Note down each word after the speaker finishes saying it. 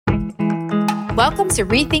Welcome to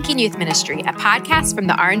Rethinking Youth Ministry, a podcast from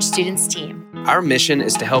the Orange Students team. Our mission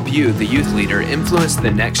is to help you, the youth leader, influence the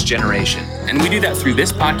next generation. And we do that through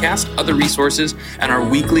this podcast, other resources, and our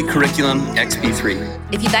weekly curriculum,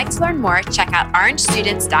 XP3. If you'd like to learn more, check out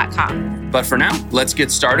orangestudents.com. But for now, let's get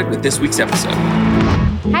started with this week's episode.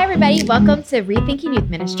 Hi, everybody. Welcome to Rethinking Youth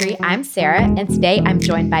Ministry. I'm Sarah, and today I'm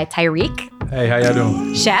joined by Tyreek. Hey, how y'all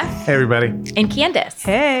doing? Chef. Hey, everybody. And Candace.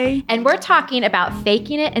 Hey. And we're talking about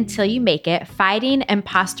faking it until you make it, fighting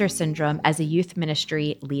imposter syndrome as a youth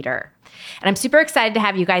ministry leader. And I'm super excited to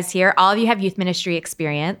have you guys here. All of you have youth ministry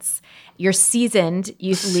experience. You're seasoned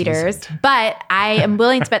youth leaders, but I am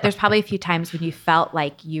willing to bet there's probably a few times when you felt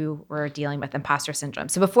like you were dealing with imposter syndrome.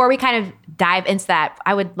 So before we kind of dive into that,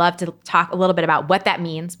 I would love to talk a little bit about what that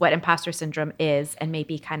means, what imposter syndrome is, and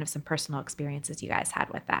maybe kind of some personal experiences you guys had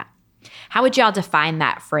with that. How would y'all define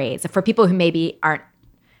that phrase for people who maybe aren't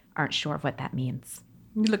sure of what that means?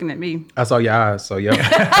 You're looking at me. I saw your eyes, so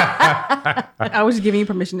yeah. I was just giving you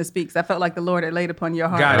permission to speak because I felt like the Lord had laid upon your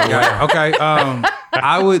heart. Got it. Okay.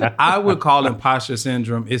 I would call imposter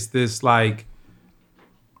syndrome. It's this like,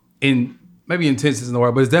 maybe intense isn't the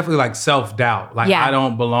word, but it's definitely like self-doubt. Like, I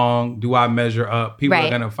don't belong. Do I measure up? People are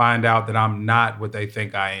going to find out that I'm not what they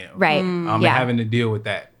think I am. Right. And having to deal with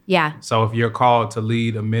that. Yeah. So if you're called to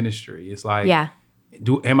lead a ministry, it's like,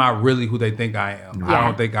 am I really who they think I am? I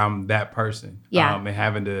don't think I'm that person. And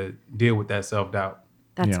having to deal with that self-doubt.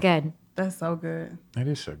 That's good. That's so good. It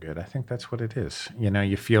is so good. I think that's what it is. You know,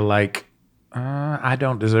 you feel like, I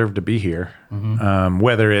don't deserve to be here. Mm-hmm.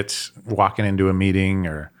 Whether it's walking into a meeting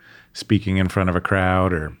or speaking in front of a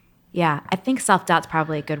crowd or. Yeah. I think self-doubt's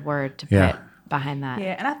probably a good word to put behind that.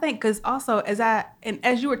 Yeah, and I think because also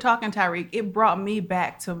as you were talking, Tyreek, it brought me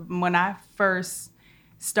back to when I first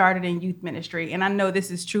started in youth ministry. And I know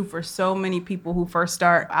this is true for so many people who first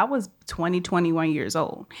start. I was 21 years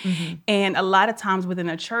old. Mm-hmm. And a lot of times within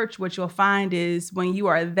a church, what you'll find is when you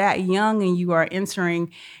are that young and you are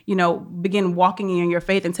entering, begin walking in your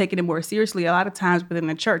faith and taking it more seriously, a lot of times within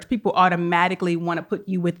the church, people automatically want to put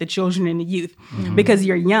you with the children and the youth because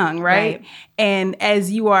you're young, right? And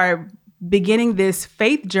as you are beginning this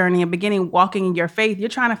faith journey and beginning walking in your faith, you're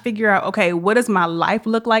trying to figure out, okay, what does my life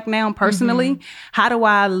look like now personally? Mm-hmm. How do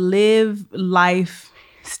I live life,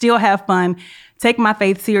 still have fun, take my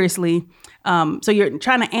faith seriously? So you're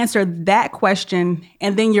trying to answer that question.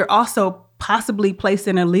 And then you're also possibly placed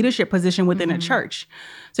in a leadership position within a church.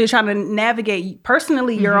 So you're trying to navigate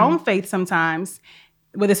personally your own faith sometimes.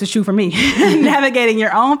 Well, this is true for me, navigating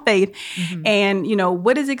your own faith and,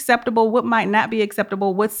 what is acceptable, what might not be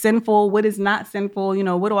acceptable, what's sinful, what is not sinful,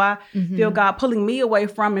 what do I feel God pulling me away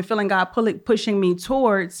from and feeling God pushing me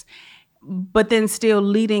towards, but then still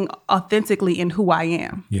leading authentically in who I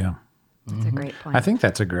am. Yeah. That's a great point. I think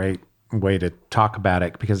that's a great way to talk about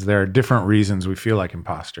it because there are different reasons we feel like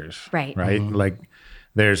imposters. Right? Like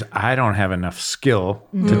there's, I don't have enough skill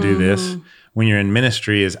to do this. When you're in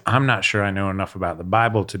ministry is, I'm not sure I know enough about the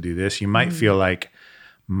Bible to do this. You might feel like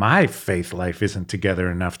my faith life isn't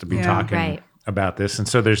together enough to be talking about this. And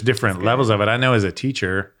so there's different levels of it. I know as a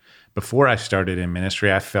teacher, before I started in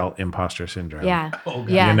ministry, I felt imposter syndrome. Yeah. Oh, God.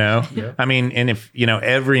 Yeah. I mean, and if,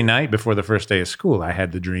 every night before the first day of school, I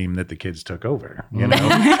had the dream that the kids took over, And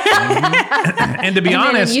to be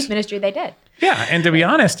honest. In youth ministry, they did. Yeah. And to be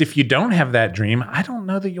honest, if you don't have that dream, I don't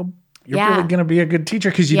know that you're really going to be a good teacher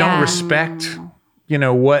because you don't respect,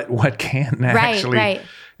 what can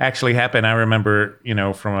actually happen. I remember,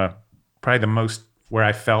 from probably the most where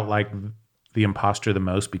I felt like the imposter the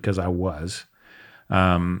most because I was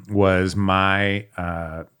my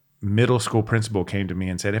middle school principal came to me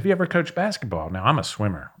and said, "Have you ever coached basketball?" Now I'm a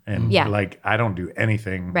swimmer and I don't do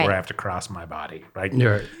anything where I have to cross my body. Right?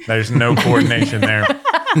 There's no coordination there.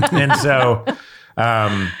 And so,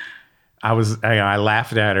 I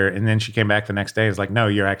laughed at her, and then she came back the next day. It was like, "No,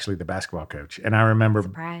 you're actually the basketball coach." And I remember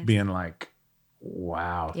being like,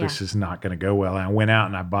 "Wow, this is not going to go well." And I went out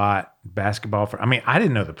and I bought basketball I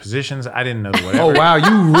didn't know the positions. I didn't know the whatever. Oh, wow.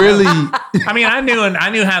 You really... I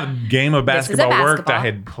knew how the game of basketball worked. I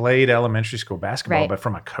had played elementary school basketball, but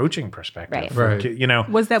from a coaching perspective,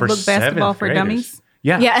 Was that book Basketball for Dummies?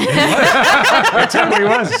 Yeah. It totally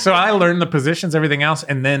was. So I learned the positions, everything else.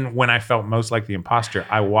 And then when I felt most like the imposter,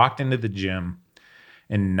 I walked into the gym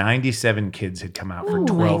and 97 kids had come out for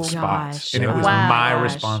 12 spots. And it was my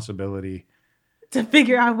responsibility to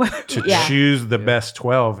figure out what to choose the best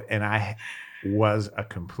 12. And I was a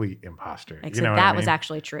complete imposter. Except that was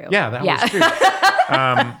actually true. Yeah, that was true.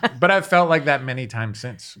 But I've felt like that many times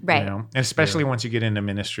since. Right. And especially once you get into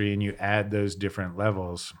ministry and you add those different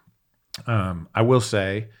levels. I will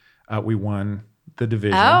say we won the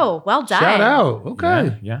division. Oh, well done. Shout out.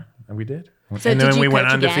 Okay. Yeah, and we did. So and then we went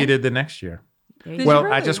undefeated the next year. Well,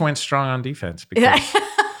 really? I just went strong on defense because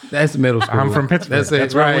that's middle school. I'm from Pittsburgh.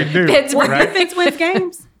 That's right. What we do. Pittsburgh. Right? Defense wins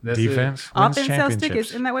games. Defense wins Offense sells tickets.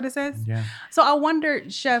 Isn't that what it says? Yeah. So I wonder,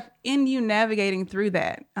 Chef, in you navigating through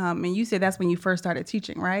that, and you said that's when you first started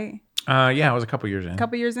teaching, right? Yeah, I was a couple years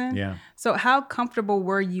in. Yeah. So how comfortable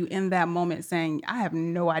were you in that moment saying, I have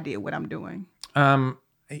no idea what I'm doing?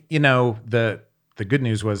 You know, the good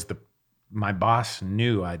news was my boss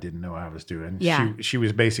knew I didn't know what I was doing. Yeah. She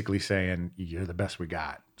was basically saying, you're the best we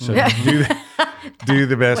got. So do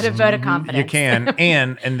the best what a vote of confidence. You can.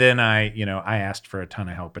 And then I asked for a ton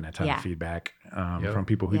of help and a ton of feedback from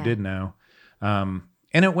people who did know. And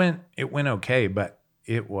it went okay, but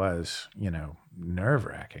it was,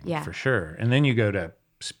 nerve-wracking for sure. And then you go to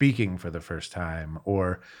speaking for the first time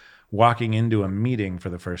or walking into a meeting for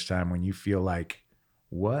the first time when you feel like,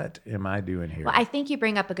 what am I doing here? Well, I think you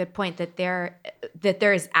bring up a good point that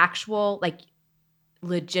there is actual like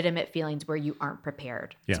legitimate feelings where you aren't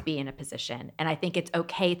prepared to be in a position. And I think it's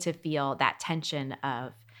okay to feel that tension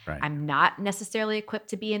of I'm not necessarily equipped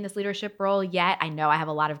to be in this leadership role yet. I know I have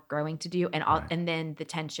a lot of growing to do. And then the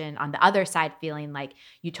tension on the other side feeling like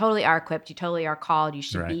you totally are equipped, you totally are called, you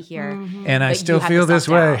should be here. Mm-hmm. And I still feel this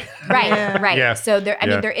way. Right. Yeah. So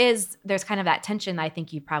there's kind of that tension that I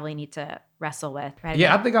think you probably need to wrestle with. Right?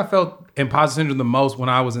 Yeah, I think I felt imposter syndrome the most when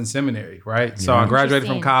I was in seminary, right? So I graduated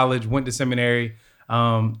from college, went to seminary,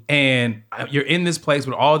 and you're in this place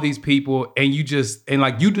with all these people and you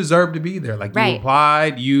deserve to be there. Like you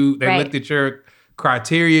applied, they looked at your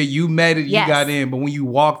criteria, you met it, you got in. But when you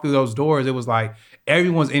walk through those doors, it was like,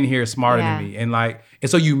 everyone's in here smarter than me. And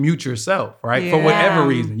so you mute yourself, right? Yeah. For whatever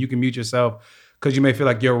reason, you can mute yourself because you may feel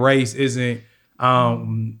like your race isn't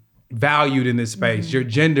valued in this space. Mm-hmm. Your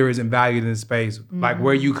gender isn't valued in this space. Mm-hmm. Like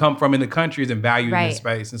where you come from in the country isn't valued in this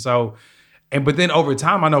space. And so, but then over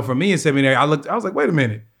time, I know for me in seminary, I was like, wait a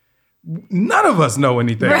minute. None of us know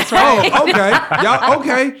anything. Right. Oh, okay. Y'all,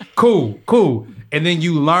 okay, cool. And then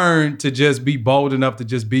you learn to just be bold enough to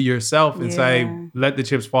just be yourself and say, let the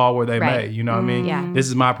chips fall where they may. You know what I mean? Yeah. This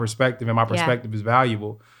is my perspective and my perspective is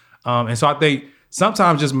valuable. And so I think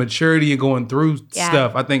sometimes just maturity and going through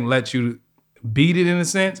stuff, I think lets you beat it in a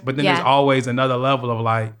sense. But then there's always another level of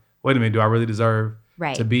like, wait a minute, do I really deserve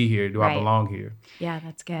to be here? Do I belong here? Yeah,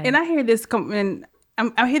 that's good. And I hear this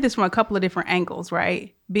I hear this from a couple of different angles,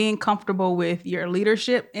 right? Being comfortable with your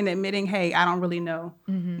leadership and admitting, hey, I don't really know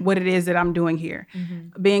what it is that I'm doing here.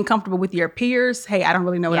 Mm-hmm. Being comfortable with your peers, hey, I don't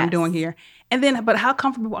really know what I'm doing here. And then, but how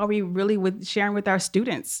comfortable are we really with sharing with our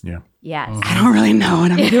students? Yeah. Yes. Mm-hmm. I don't really know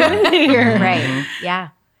what I'm doing here. Right. Yeah.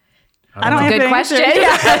 I don't have good question.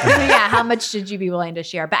 Yeah. How much should you be willing to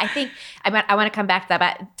share? But I think I want to come back to that.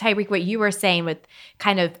 But Tyreek, what you were saying with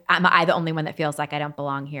kind of, am I the only one that feels like I don't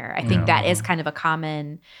belong here? I think that is kind of a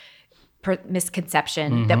common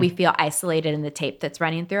misconception that we feel isolated in the tape that's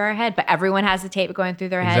running through our head. But everyone has the tape going through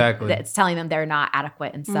their head that's telling them they're not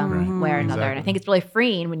adequate in some way or another. And I think it's really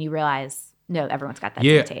freeing when you realize, no, everyone's got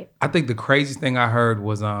that tape. I think the craziest thing I heard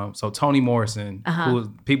was so Toni Morrison, who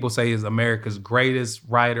people say is America's greatest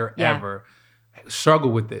writer ever,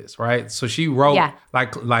 struggled with this, right? So she wrote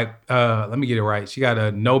let me get it right. She got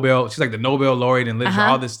a Nobel. She's like the Nobel laureate in literature,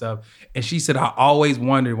 all this stuff. And she said, I always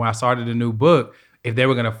wondered when I started a new book if they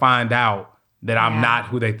were gonna find out that I'm not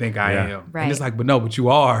who they think I am. Right. And it's like, but you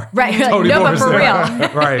are. Right. Toni Morrison.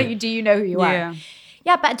 But for real. Right. Do you know who you are?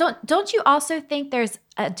 Yeah, but don't you also think there's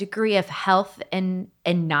a degree of health in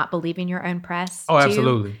not believing your own press? Oh,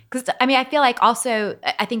 absolutely. Because I feel like also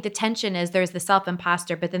I think the tension is there's the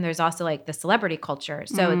self-imposter, but then there's also like the celebrity culture.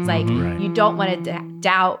 So it's like you don't want to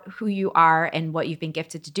doubt who you are and what you've been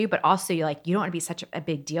gifted to do, but also you don't want to be such a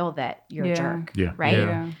big deal that you're a jerk. Yeah. Right.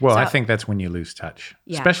 Yeah. Well, I think that's when you lose touch,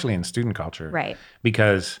 especially in student culture. Right.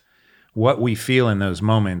 Because what we feel in those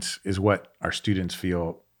moments is what our students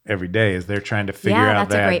feel every day as they're trying to figure out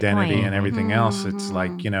their identity and everything else. It's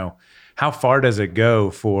like, how far does it go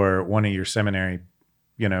for one of your seminary,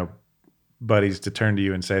 buddies to turn to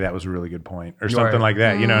you and say that was a really good point or something like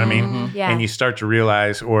that, you know what I mean? Yeah. And you start to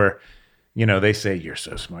realize, or, they say, you're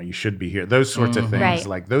so smart, you should be here. Those sorts of things, Right.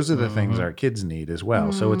 like those are the things our kids need as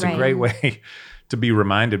well. So it's a great way to be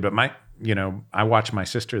reminded. But I watch my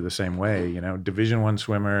sister the same way, Division I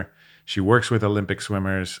swimmer. She works with Olympic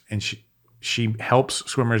swimmers and she helps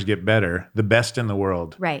swimmers get better, the best in the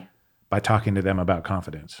world, by talking to them about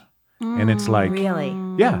confidence. And it's like, really?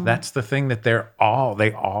 Yeah, that's the thing that they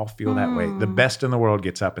all feel that way. The best in the world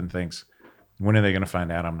gets up and thinks, when are they going to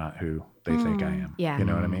find out I'm not who they think I am? Yeah. You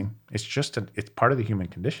know what I mean? It's just it's part of the human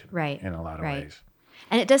condition, right? In a lot of ways.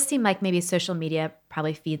 And it does seem like maybe social media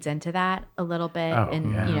probably feeds into that a little bit.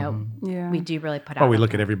 We do really put out. We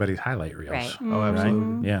look at everybody's highlight reels. Right. Oh,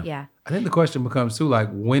 absolutely. Right? Yeah. I think the question becomes too, like,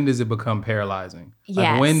 when does it become paralyzing?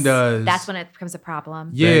 Yes. Like, that's when it becomes a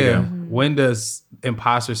problem. Yeah. When does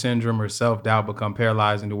imposter syndrome or self-doubt become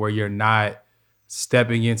paralyzing to where you're not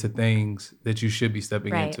stepping into things that you should be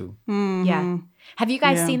stepping into? Yeah. Have you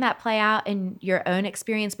guys seen that play out in your own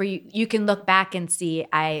experience where you can look back and see,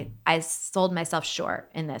 I sold myself short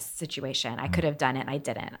in this situation. I could have done it and I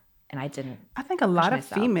didn't. I think a lot of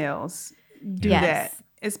females do that,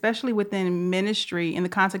 especially within ministry, in the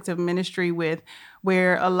context of ministry,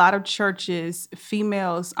 where a lot of churches,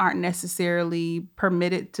 females aren't necessarily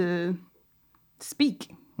permitted to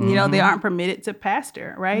speak. You know, they aren't permitted to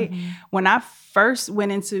pastor, right? When I first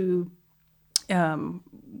went into,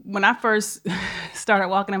 when I first started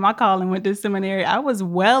walking in my calling, went to seminary, I was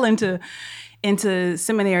well into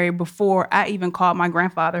seminary before I even called my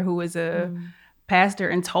grandfather, who was a pastor,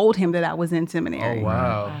 and told him that I was in seminary. Oh,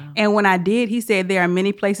 wow. And when I did, he said there are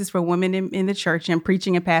many places for women in the church, and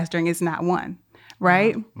preaching and pastoring is not one,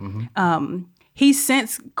 right? He's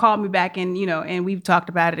since called me back, and and we've talked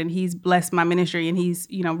about it, and he's blessed my ministry, and he's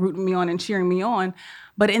rooting me on and cheering me on.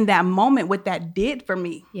 But in that moment, what that did for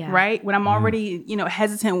me, right? When I'm already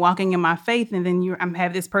hesitant walking in my faith, and then I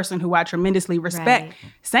have this person who I tremendously respect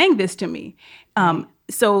saying this to me.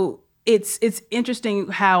 So it's interesting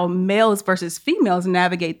how males versus females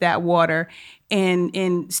navigate that water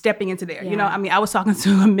and stepping into there. I was talking to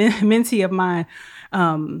a mentee of mine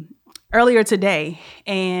earlier today,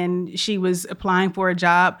 and she was applying for a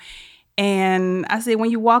job. And I said,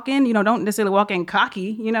 when you walk in, don't necessarily walk in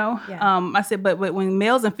cocky, I said, but when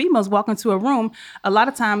males and females walk into a room, a lot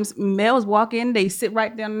of times males walk in, they sit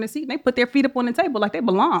right down in the seat, and they put their feet up on the table like they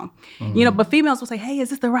belong, but females will say, hey, is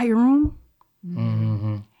this the right room?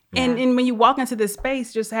 And when you walk into this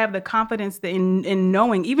space, just have the confidence in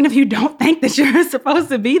knowing, even if you don't think that you're supposed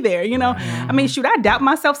to be there, I mean, shoot, I doubt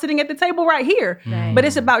myself sitting at the table right here, but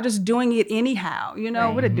it's about just doing it anyhow,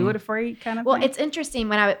 what a do it afraid kind of thing. Well, it's interesting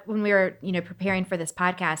when we were, preparing for this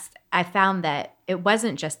podcast, I found that it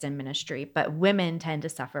wasn't just in ministry, but women tend to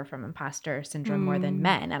suffer from imposter syndrome more than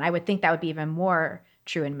men. And I would think that would be even more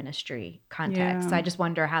true in ministry context. So I just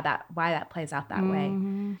wonder why that plays out that way.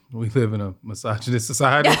 We live in a misogynist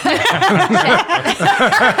society.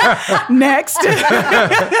 Next.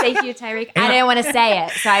 Thank you, Tyreek. I didn't want to say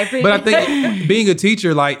it, so I appreciate it. But I think being a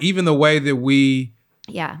teacher, like, even the way that we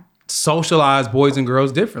socialize boys and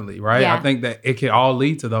girls differently, right? I think that it can all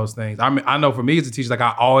lead to those things. I mean, I know for me as a teacher, like,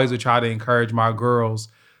 I always would try to encourage my girls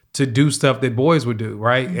to do stuff that boys would do,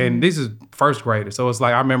 right? And this is first graders. So it's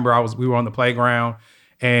like, I remember we were on the playground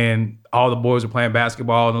and all the boys were playing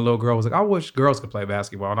basketball, and the little girl was like, I wish girls could play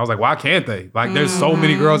basketball. And I was like, why can't they? Like, there's so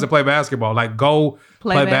many girls that play basketball. Like, go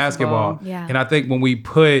play basketball. Yeah. And I think when we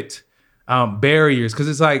put barriers, because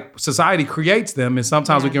it's like society creates them, and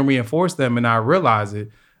sometimes we can reinforce them and not realize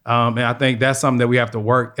it. And I think that's something that we have to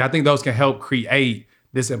work. I think those can help create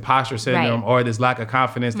this imposter syndrome or this lack of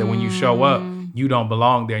confidence that when you show up, you don't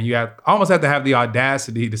belong there. And you almost have to have the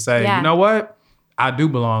audacity to say, you know what? I do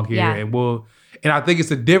belong here. And I think it's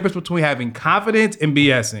the difference between having confidence and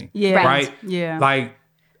BSing. Right? Yeah. Like,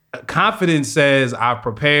 confidence says, I've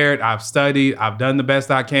prepared, I've studied, I've done the best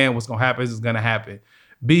I can. What's going to happen is going to happen.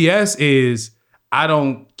 BS is, I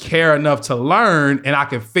don't care enough to learn, and I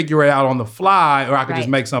can figure it out on the fly, or I can just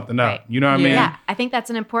make something up. You know what I mean? Yeah, I think that's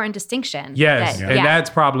an important distinction. Yes, and that's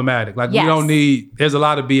problematic. Like, we don't need, there's a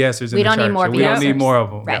lot of BSers in the church. We don't need more BSers. We don't need more of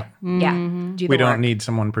them. Right. Yeah. We don't need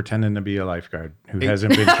someone pretending to be a lifeguard who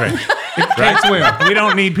hasn't been trained. Can't swim. We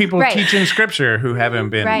don't need people teaching scripture who haven't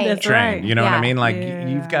been trained. Right. You know what I mean? Like,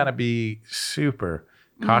 you've got to be super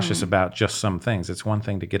cautious about just some things. It's one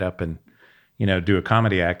thing to get up and, do a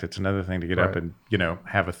comedy act. It's another thing to get up and,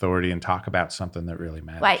 have authority and talk about something that really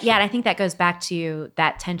matters. Right. Yeah. And I think that goes back to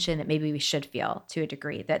that tension that maybe we should feel to a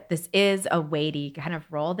degree, that this is a weighty kind of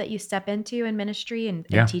role that you step into in ministry and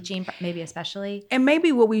teaching, maybe especially. And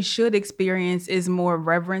maybe what we should experience is more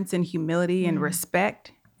reverence and humility and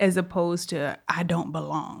respect, as opposed to I don't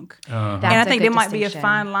belong. And I think there might be a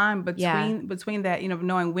fine line between that,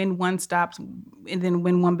 knowing when one stops and then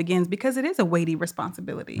when one begins, because it is a weighty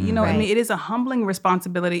responsibility. I mean, it is a humbling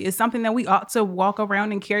responsibility. It's something that we ought to walk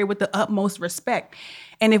around and carry with the utmost respect.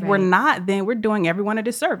 And if we're not, then we're doing everyone a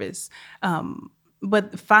disservice.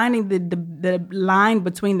 But finding the line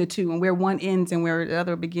between the two and where one ends and where the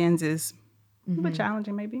other begins is a bit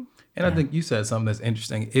challenging, maybe. And I think you said something that's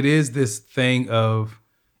interesting. It is this thing of,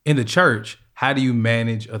 in the church, how do you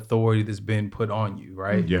manage authority that's been put on you,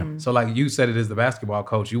 right? Yeah. So like you said it as the basketball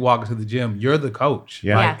coach, you walk into the gym, you're the coach.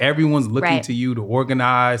 Yeah. Like everyone's looking Right. to you to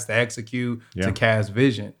organize, to execute, Yeah. to cast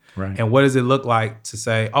vision. Right. And what does it look like to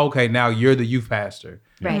say, okay, now you're the youth pastor.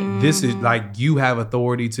 Right. This is like you have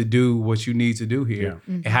authority to do what you need to do here.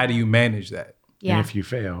 And how do you manage that? Yeah. And if you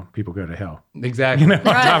fail, people go to hell. Exactly. On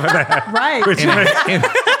top of that. Right.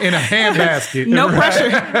 In a handbasket. No pressure.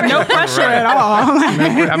 No pressure at all.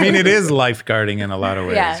 I mean, it is lifeguarding in a lot of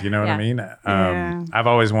ways. Yeah, You know what I mean? Yeah. I've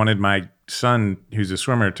always wanted my son, who's a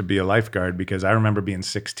swimmer, to be a lifeguard because I remember being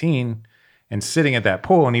 16 and sitting at that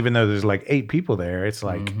pool. And even though there's like 8 people there, it's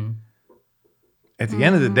like at the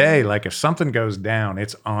end of the day, like if something goes down,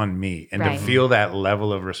 it's on me. And Right. to feel that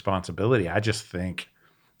level of responsibility, I just think,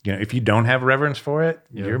 if you don't have reverence for it,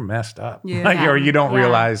 you're messed up. Yeah. Like, or you don't Yeah.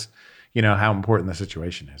 realize, how important the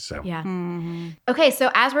situation is. So Yeah. Okay, so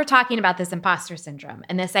as we're talking about this imposter syndrome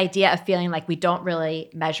and this idea of feeling like we don't really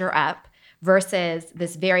measure up versus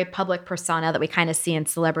this very public persona that we kind of see in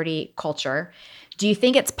celebrity culture, do you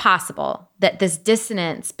think it's possible that this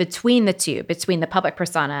dissonance between the two, between the public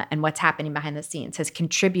persona and what's happening behind the scenes, has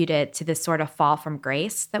contributed to this sort of fall from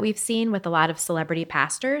grace that we've seen with a lot of celebrity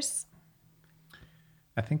pastors?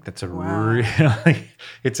 I think that's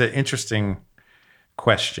it's an interesting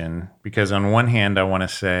question because on one hand, I want to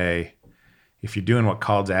say, if you're doing what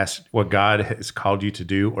God has called you to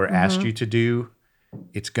do or asked you to do,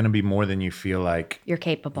 it's going to be more than you feel like You're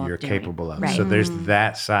capable you're of doing. capable of. Right. So there's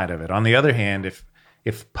that side of it. On the other hand,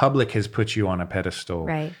 if public has put you on a pedestal,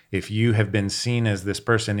 Right. if you have been seen as this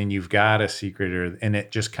person and you've got a secret and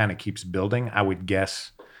it just kind of keeps building, I would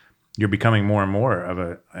guess you're becoming more and more of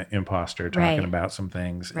an imposter talking Right. about some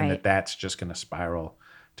things Right. and that's just going to spiral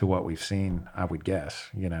to what we've seen, I would guess.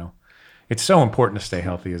 It's so important to stay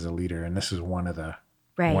healthy as a leader, and this is one of the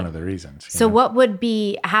Right. one of the reasons. So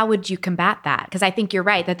how would you combat that? Because I think you're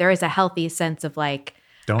right that there is a healthy sense of like,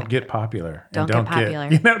 don't get popular. Don't and get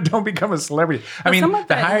popular. don't become a celebrity. I mean, some of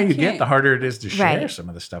the that higher you you get, can't- the harder it is to share Right. some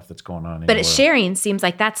of the stuff that's going on in but the world. sharing seems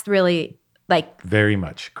like that's really like, Very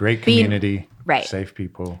much. Great Being- community, right. safe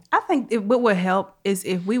people. I think what would help is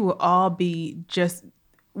if we would all be just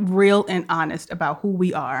real and honest about who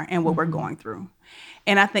we are and what we're going through.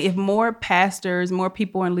 And I think if more pastors, more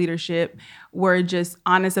people in leadership were just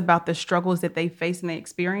honest about the struggles that they face and they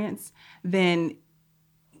experience, then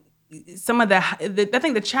some of I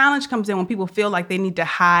think the challenge comes in when people feel like they need to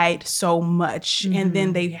hide so much and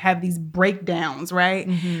then they have these breakdowns, right?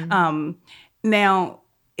 Now,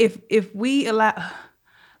 if we allow...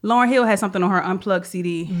 Lauryn Hill has something on her Unplugged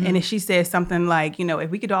CD, and if she says something like, if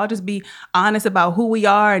we could all just be honest about who we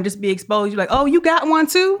are and just be exposed, you're like, oh, you got one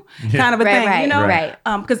too? Kind of a Right, thing, right.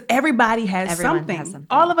 Because everybody has Everyone something. has something.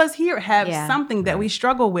 All of us here have Yeah. something that we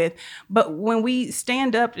struggle with. But when we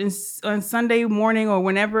stand up on Sunday morning or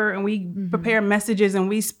whenever, and we prepare messages and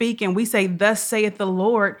we speak and we say, thus saith the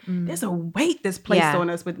Lord, there's a weight that's placed Yeah. on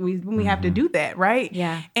us when we have to do that, right?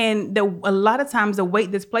 Yeah. And a lot of times the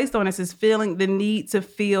weight that's placed on us is feeling the need to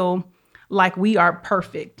feel like we are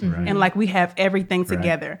perfect and like we have everything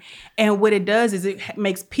together. And what it does is it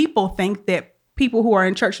makes people think that people who are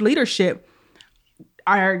in church leadership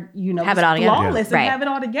are, Have it all together. flawless and Right. have it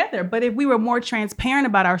all together. But if we were more transparent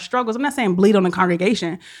about our struggles, I'm not saying bleed on the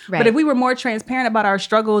congregation, Right. but if we were more transparent about our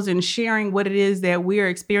struggles and sharing what it is that we're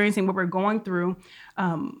experiencing, what we're going through,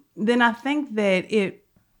 then I think that it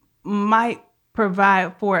might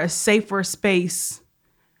provide for a safer space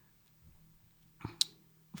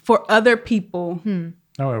for other people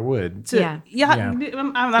Oh, it would. to, Yeah.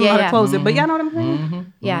 I'm not Yeah, going yeah. to close it, but y'all know what I'm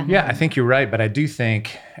saying? yeah. Yeah, I think you're right. But I do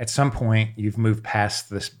think at some point you've moved past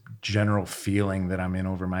this general feeling that I'm in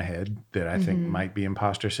over my head that I think might be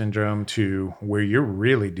imposter syndrome to where you're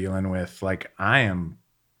really dealing with, like, I am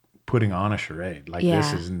putting on a charade. Like,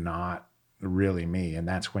 this Yeah. is not really me. And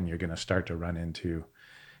that's when you're going to start to run into,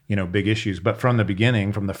 big issues. But from the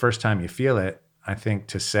beginning, from the first time you feel it, I think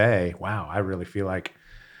to say, wow, I really feel like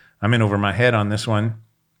I'm in over my head on this one,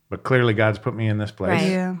 but clearly God's put me in this place.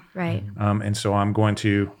 Right. Yeah. Right. And so I'm going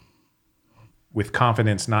to, with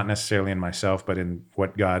confidence, not necessarily in myself, but in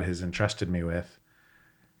what God has entrusted me with,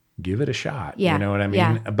 give it a shot. Yeah. You know what I mean?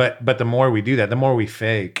 Yeah. But the more we do that, the more we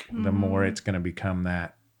fake, the more it's going to become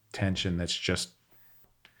that tension that's just,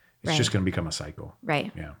 it's Right. just going to become a cycle.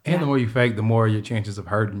 Right. Yeah. And the more you fake, the more your chances of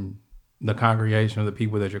hurting the congregation or the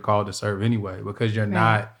people that you're called to serve anyway, because you're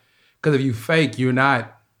not, because if you fake, you're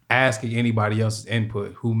not asking anybody else's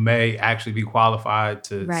input who may actually be qualified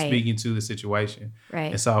to Right. speak into the situation.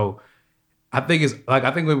 Right. And so I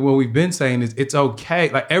think what we've been saying is it's okay.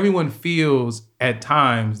 Like everyone feels at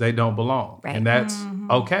times they don't belong. Right. And that's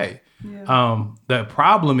okay. The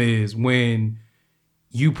problem is when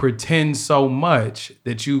you pretend so much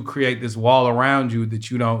that you create this wall around you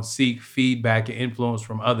that you don't seek feedback and influence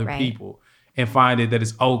from other people and find it that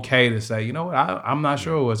it's okay to say, you know what, I'm not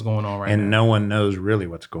sure what's going on right now. And no one knows really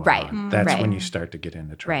what's going on. That's when you start to get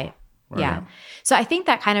into trouble. Yeah. So I think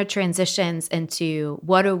that kind of transitions into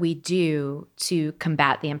what do we do to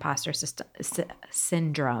combat the imposter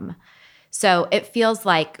syndrome? So it feels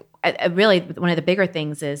like really one of the bigger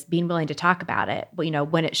things is being willing to talk about it, you know,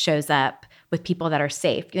 when it shows up with people that are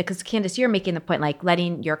safe. Because Candace, you're making the point, like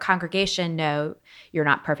letting your congregation know you're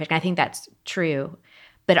not perfect. And I think that's true.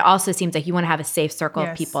 But it also seems like you want to have a safe circle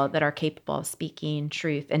of people that are capable of speaking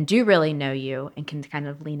truth and do really know you and can kind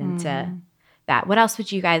of lean into that. What else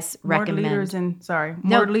would you guys recommend?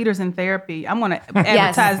 More leaders in therapy. I'm going to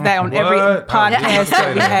advertise that on every podcast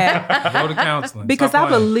that we have. Go to counseling. Because I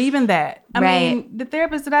believe in that. I mean, the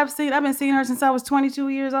therapist that I've been seeing her since I was 22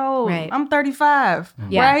 years old. Right. I'm 35,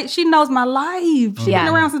 right? She knows my life. She's been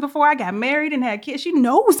around since before I got married and had kids. She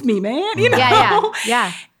knows me, man. You know?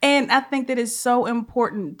 Yeah. And I think that it's so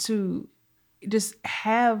important to just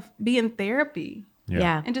be in therapy.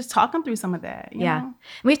 Yeah. And just talking through some of that. You know?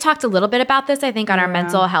 We've talked a little bit about this, I think, on our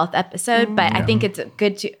mental health episode, but I think it's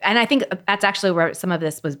good to, and I think that's actually where some of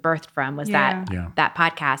this was birthed from, was that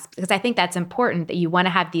podcast, because I think that's important that you want to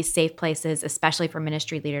have these safe places, especially for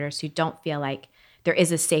ministry leaders who don't feel like there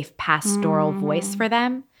is a safe pastoral voice for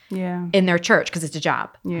them in their church, because it's a job.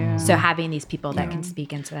 Yeah. So having these people that can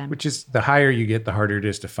speak into them. Which is, the higher you get, the harder it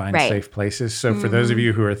is to find safe places. So for those of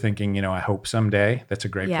you who are thinking, you know, I hope someday, that's a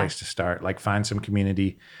great place to start. Like, find some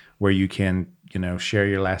community where you can, you know, share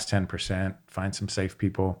your last 10%, find some safe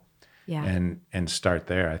people and start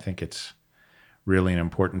there. I think it's really an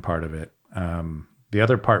important part of it. The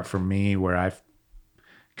other part for me where I've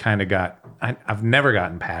kind of I've never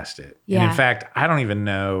gotten past it. And in fact, I don't even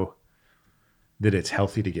know that it's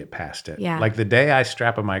healthy to get past it. Yeah. Like, the day I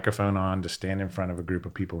strap a microphone on to stand in front of a group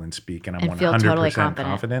of people and speak and I'm 100% totally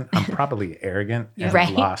confident, I'm probably arrogant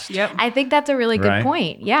and lost. Yep. I think that's a really good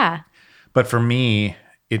point. Yeah. But for me,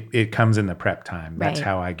 it comes in the prep time. That's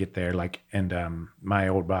how I get there. Like, and my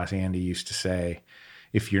old boss, Andy, used to say,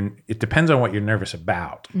 it depends on what you're nervous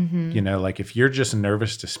about. You know, like, if you're just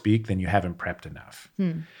nervous to speak, then you haven't prepped enough.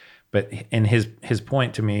 But in his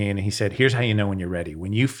point to me, and he said, here's how you know when you're ready.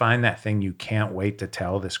 When you find that thing you can't wait to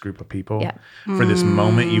tell this group of people for this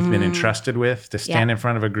moment you've been entrusted with, to stand in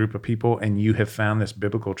front of a group of people, and you have found this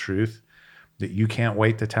biblical truth that you can't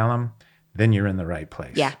wait to tell them, then you're in the right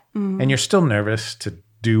place. Yeah. And you're still nervous to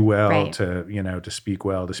do well, to, you know, to speak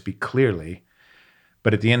well, to speak clearly.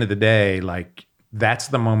 But at the end of the day, like, that's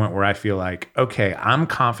the moment where I feel like, okay, I'm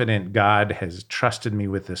confident God has trusted me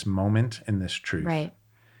with this moment and this truth. Right.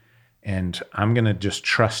 And I'm going to just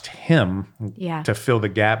trust him to fill the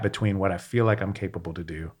gap between what I feel like I'm capable to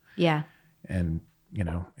do. Yeah. And, you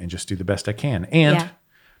know, and just do the best I can. And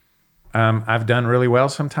I've done really well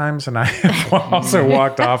sometimes. And I have also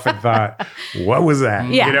walked off and thought, what was that?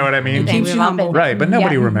 Yeah. You know what I mean? It keeps you humble. Right. But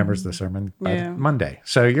nobody remembers the sermon by Monday.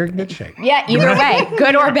 So you're in good shape. Yeah. Either way,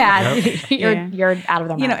 good or bad, you're out of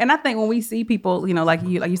the mud. You know, and I think when we see people, you know, like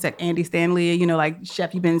you said, Andy Stanley, you know, like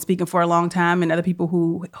Chef, you've been speaking for a long time, and other people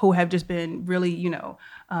who have just been really, you know,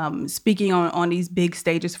 speaking on these big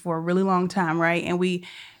stages for a really long time, right? And we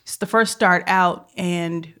first start out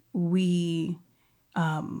and we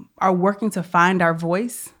are working to find our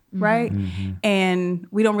voice, right? And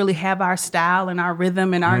we don't really have our style and our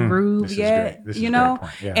rhythm and our groove yet, you know?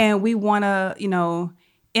 And we want to, you know,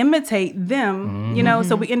 imitate them, you know?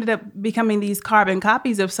 So we ended up becoming these carbon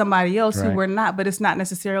copies of somebody else who we're not, but it's not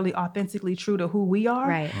necessarily authentically true to who we are.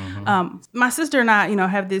 Right. My sister and I, you know,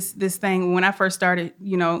 have this thing. When I first started,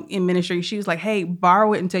 you know, in ministry, she was like, hey,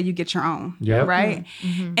 borrow it until you get your own. Yep. Right.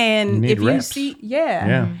 And if you see,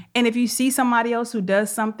 and if you see somebody else who does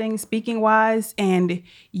something speaking wise and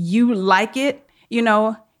you like it, you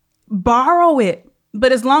know, borrow it.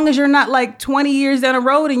 But as long as you're not like 20 years down the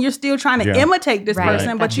road and you're still trying to imitate this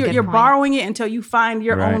person, but you're borrowing it until you find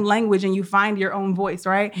your own language and you find your own voice,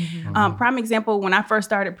 right? Prime example, when I first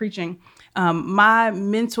started preaching, my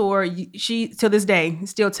mentor, she, to this day,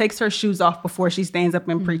 still takes her shoes off before she stands up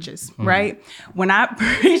and preaches, right? When I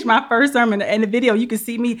preached my first sermon, in the video, you can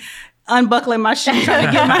see me unbuckling my shoes, trying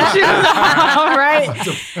to get my shoes off,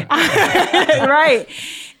 right? Right.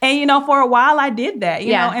 And, you know, for a while I did that,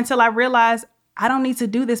 you know, until I realized I don't need to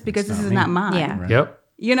do this because this is not mine. Yeah. Right. Yep.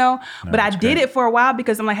 You know, but I did it for a while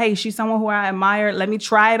because I'm like, hey, she's someone who I admire. Let me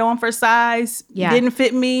try it on for size. Yeah. It didn't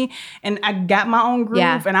fit me. And I got my own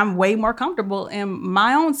groove and I'm way more comfortable in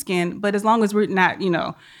my own skin. But as long as we're not, you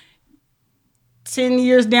know, 10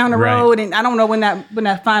 years down the road, and I don't know when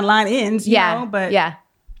that fine line ends, you know, but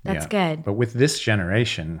that's good. But with this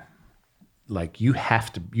generation, like you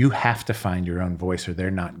have to find your own voice or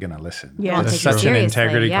they're not going to listen. Yeah. It's such an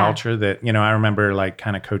integrity culture that, you know, I remember like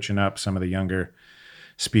kind of coaching up some of the younger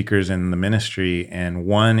speakers in the ministry, and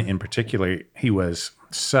one in particular, he was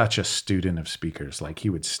such a student of speakers. Like he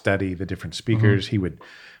would study the different speakers. He would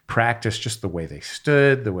practice just the way they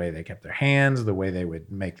stood, the way they kept their hands, the way they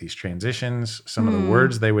would make these transitions, some of the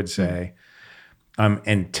words they would say,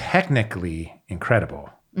 and technically incredible.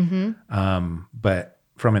 But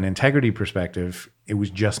from an integrity perspective, it was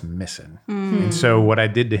just missing. And so what I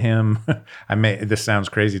did to him, this sounds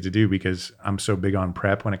crazy to do because I'm so big on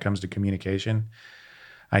prep when it comes to communication.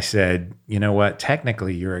 I said, you know what?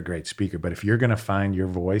 Technically, you're a great speaker, but if you're going to find your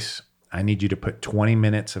voice, I need you to put 20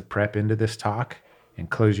 minutes of prep into this talk and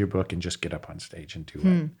close your book and just get up on stage and do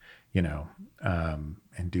it, you know,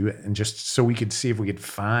 and do it. And just so we could see if we could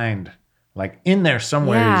find, like, in there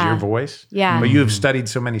somewhere is your voice. Yeah. But you have studied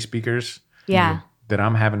so many speakers Yeah. that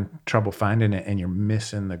I'm having trouble finding it, and you're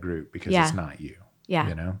missing the group because it's not you. Yeah.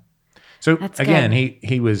 You know? So That's again, good.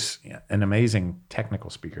 he was an amazing technical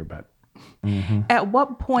speaker, but at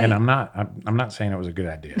what point? and I'm not saying it was a good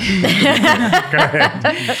idea.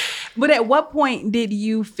 But at what point did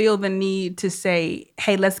you feel the need to say,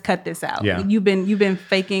 "Hey, let's cut this out"? Yeah. You've been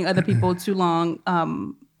faking other people too long.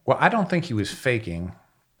 Well, I don't think he was faking,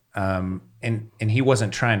 and he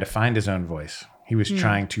wasn't trying to find his own voice. He was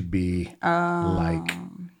trying to be like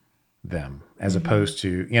them, as opposed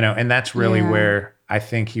to, you know, and that's really where I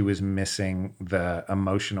think he was missing the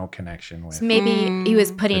emotional connection with. So maybe he was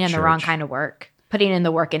putting the in the wrong church. kind of work, putting in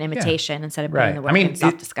the work in imitation instead of putting in the work in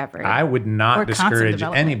self-discovery. I would not Or concept discourage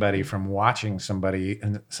development. anybody from watching somebody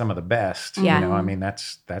and some of the best. Yeah. You know, I mean,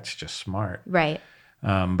 that's just smart. Right.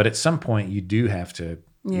 But at some point, you do have to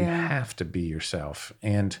you have to be yourself,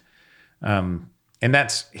 and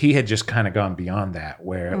that's he had just kind of gone beyond that,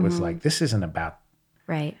 where it was like, this isn't about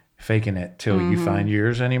Right. faking it till you find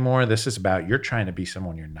yours anymore. This is about you're trying to be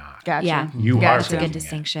someone you're not. Gotcha. Yeah. You are That's a faking good it.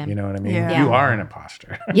 distinction. You know what I mean? Yeah. You are an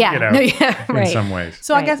imposter. Yeah. you know, No, yeah, right. in some ways.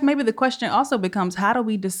 So I Right. guess maybe the question also becomes, how do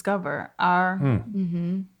we discover our?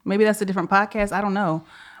 Maybe that's a different podcast. I don't know,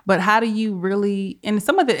 but how do you really? And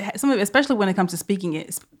some of it, especially when it comes to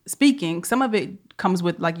speaking, some of it comes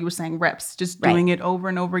with, like you were saying, reps, just doing it over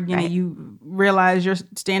and over again, Right. and you realize you're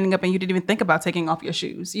standing up and you didn't even think about taking off your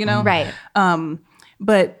shoes. You know, Right.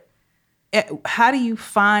 But how do you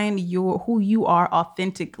find who you are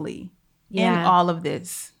authentically in Yeah. all of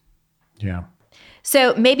this? Yeah.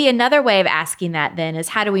 So maybe another way of asking that then is,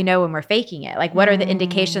 how do we know when we're faking it? Like, what are the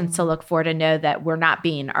indications to look for to know that we're not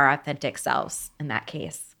being our authentic selves in that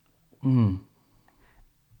case?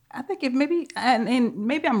 I think if maybe, and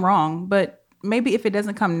maybe I'm wrong, but maybe if it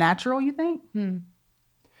doesn't come natural, you think?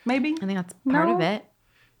 Maybe? I think that's part of it.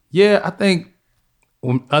 Yeah, I think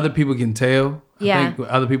when other people can tell. Yeah. I think when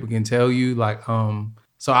other people can tell you, like,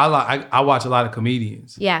 so I watch a lot of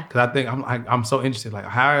comedians. Yeah. Because I think I'm so interested. Like,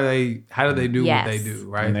 how do they do Yes. what they do,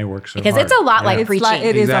 right? And they work so Because hard. it's a lot like It's preaching. like,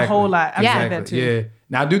 it is a Exactly. whole lot. I've Yeah. said that too. Yeah.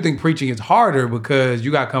 Now I do think preaching is harder because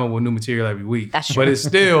you got to come up with new material every week. That's true. But it's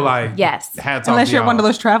still like, Yes. hats off Unless to you're one of y'all.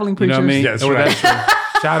 those traveling You preachers. know what I mean? Yeah, that's Oh, right.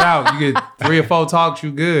 true. Shout out. You get 3 or 4 talks,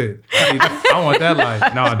 you good. I want that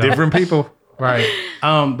life. No, I don't. different people. Right.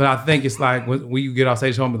 But I think it's like when you get off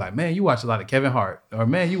stage, someone be like, man, you watch a lot of Kevin Hart, or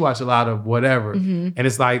man, you watch a lot of whatever. And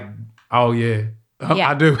it's like, oh yeah, Yeah.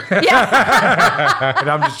 I do. And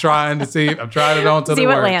I'm just trying to see, I'm trying it on till See it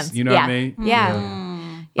what works. lands. You know what I mean? Yeah.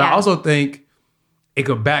 But I Yeah. also think it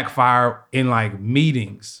could backfire in like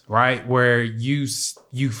meetings, right? Where you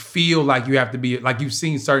feel like you have to be, like you've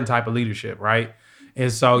seen certain type of leadership, right? And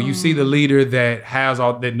so you see the leader that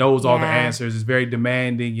knows all the Yeah. answers, is very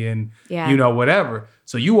demanding and Yeah. you know, whatever.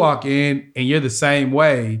 So you walk in and you're the same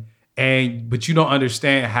way, but you don't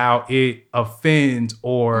understand how it offends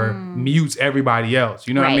or mutes everybody else.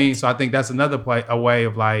 You know what I Right. mean? So I think that's another a way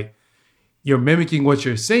of like, you're mimicking what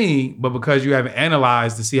you're seeing, but because you haven't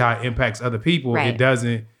analyzed to see how it impacts other people, Right. it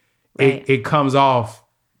doesn't, Right. it comes off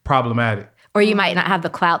problematic. Or you might not have the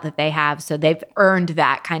clout that they have, so they've earned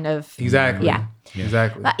that kind of. Exactly. Yeah.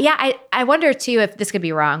 Exactly. Yeah, I wonder too if this could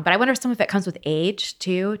be wrong, but I wonder if some of it comes with age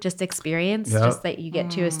too, just experience, Yep. just that you get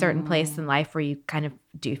to a certain place in life where you kind of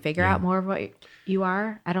do figure out more of what you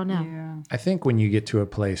are. I don't know. I think when you get to a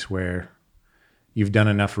place where you've done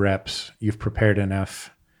enough reps, you've prepared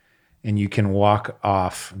enough, and you can walk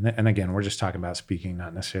off, and again, we're just talking about speaking,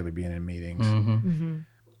 not necessarily being in meetings,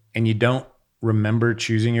 and you don't remember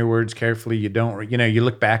choosing your words carefully. You don't, you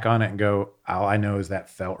look back on it and go, all I know is that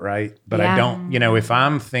felt right. But Yeah. I don't, if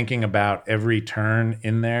I'm thinking about every turn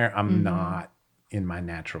in there, I'm not in my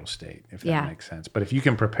natural state, if that makes sense. But if you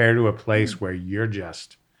can prepare to a place where you're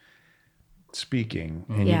just speaking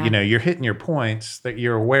and you're hitting your points, that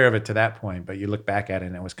you're aware of it to that point, but you look back at it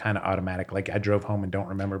and it was kind of automatic, like I drove home and don't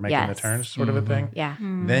remember making the turns, sort of a thing.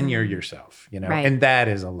 Then you're yourself, and that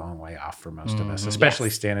is a long way off for most of us, especially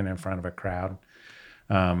standing in front of a crowd.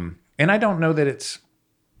 And I don't know that it's,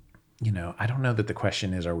 I don't know that the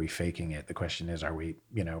question is, are we faking it? The question is, are we,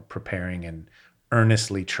 preparing and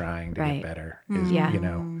earnestly trying to get better is,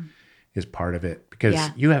 is part of it, because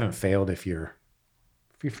you haven't failed if you're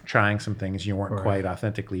trying some things, you weren't quite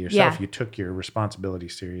authentically yourself. You took your responsibility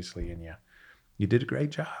seriously and you did a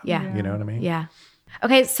great job. You know what I mean? Yeah.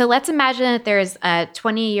 Okay, so let's imagine that there's a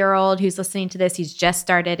 20-year-old who's listening to this. He's just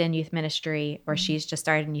started in youth ministry, or she's just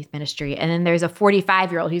started in youth ministry. And then there's a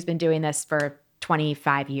 45-year-old who's been doing this for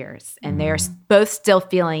 25 years. And they're both still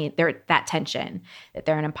feeling that tension, that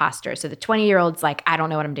they're an imposter. So the 20-year-old's like, I don't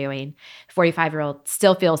know what I'm doing. The 45-year-old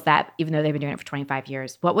still feels that, even though they've been doing it for 25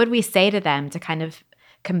 years. What would we say to them to kind of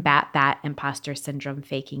combat that imposter syndrome,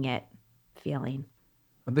 faking it feeling?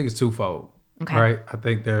 I think it's twofold, right? I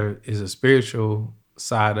think there is a spiritual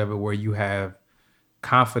side of it where you have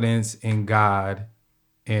confidence in God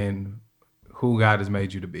and who God has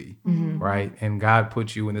made you to be, right? And God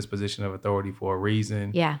put you in this position of authority for a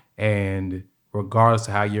reason. And regardless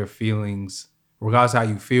of how your feelings, regardless of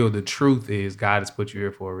how you feel, the truth is God has put you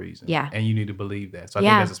here for a reason. And you need to believe that. So I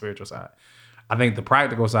think that's the spiritual side. I think the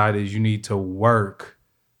practical side is you need to work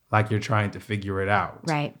like you're trying to figure it out.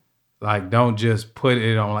 Right. Like, don't just put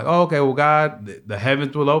it on like, oh, okay, well, God, the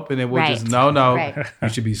heavens will open and we'll just, no. You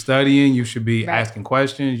should be studying. You should be asking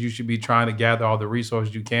questions. You should be trying to gather all the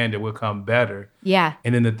resources you can that will come better.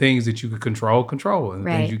 And then the things that you can control. And the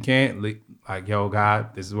things you can't, like, yo,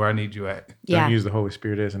 God, this is where I need you at. Don't use the Holy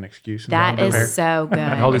Spirit as an excuse. That is so good.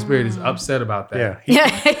 The Holy Spirit is upset about that. He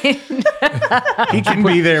can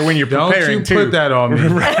be there when you're preparing, don't you put that on me.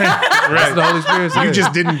 That's the Holy Spirit says. You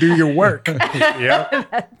just didn't do your work.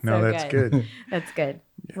 That's good. That's good.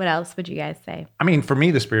 What else would you guys say? I mean, for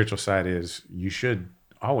me, the spiritual side is you should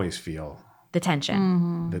always feel the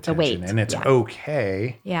tension, the weight. And it's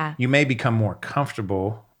okay. You may become more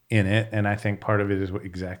comfortable in it. And I think part of it is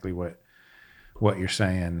exactly what you're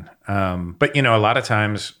saying. But, a lot of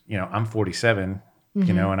times, I'm 47,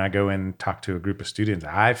 and I go and talk to a group of students.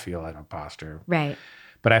 I feel an imposter. Right.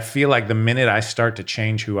 But I feel like the minute I start to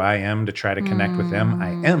change who I am to try to connect with them, I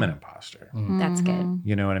am an imposter. That's good.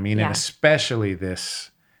 You know what I mean? And especially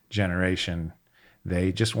this generation,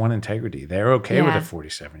 they just want integrity. They're okay with a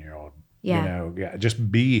 47-year-old.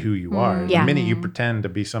 Just be who you are. The minute you pretend to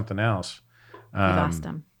be something else, you've lost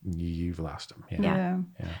them. You've lost them.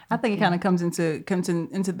 I think it kind of comes into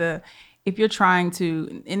the, if you're trying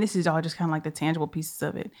to, and this is all just kind of like the tangible pieces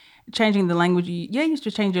of it, changing the language. You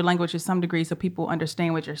should change your language to some degree so people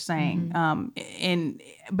understand what you're saying.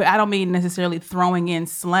 But I don't mean necessarily throwing in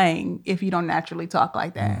slang if you don't naturally talk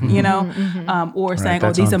like that, or saying,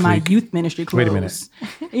 "Oh, these are my youth ministry clothes." Wait a minute.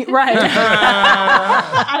 Right.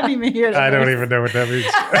 I didn't even hear that. I don't even know what that means.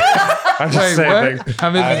 I'm just saying things.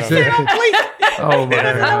 Oh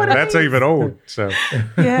man, that's even old. So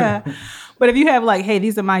But if you have like, hey,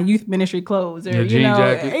 these are my youth ministry clothes, or jean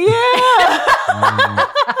jacket.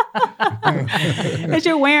 that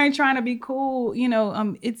you're wearing, trying to be cool,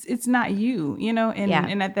 it's not you,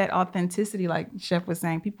 and at that authenticity, like Chef was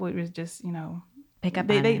saying, people was just, pick up.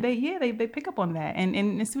 They pick up on that,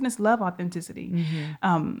 and students love authenticity.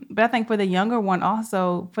 But I think for the younger one,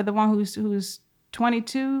 also for the one who's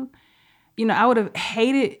 22, I would have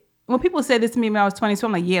hated when people said this to me when I was 22.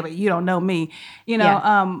 I'm like, yeah, but you don't know me,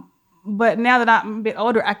 But now that I'm a bit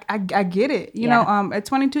older, I get it. At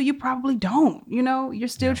 22, you probably don't. You're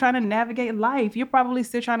still trying to navigate life. You're probably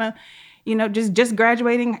still trying to, just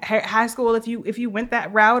graduating high school if you went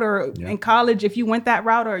that route, or in college if you went that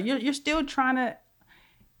route, or you're still trying to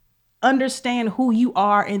understand who you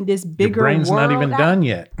are in this bigger world. Your brain's not even done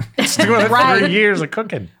yet. It's still 3 years of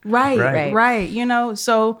cooking. Right.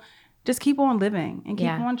 So just keep on living and keep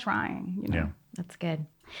on trying. That's good.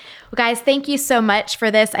 Well, guys, thank you so much for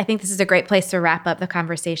this. I think this is a great place to wrap up the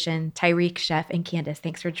conversation. Tyreek, Chef, and Candace,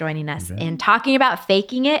 thanks for joining us and talking about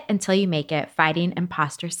faking it until you make it, fighting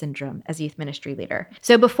imposter syndrome as youth ministry leader.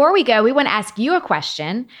 So before we go, we want to ask you a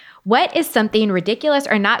question. What is something ridiculous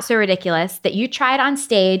or not so ridiculous that you tried on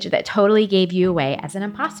stage that totally gave you away as an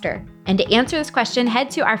imposter? And to answer this question,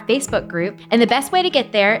 head to our Facebook group. And the best way to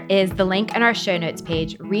get there is the link on our show notes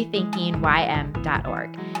page,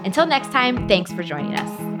 rethinkingym.org. Until next time, thanks for joining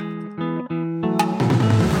us.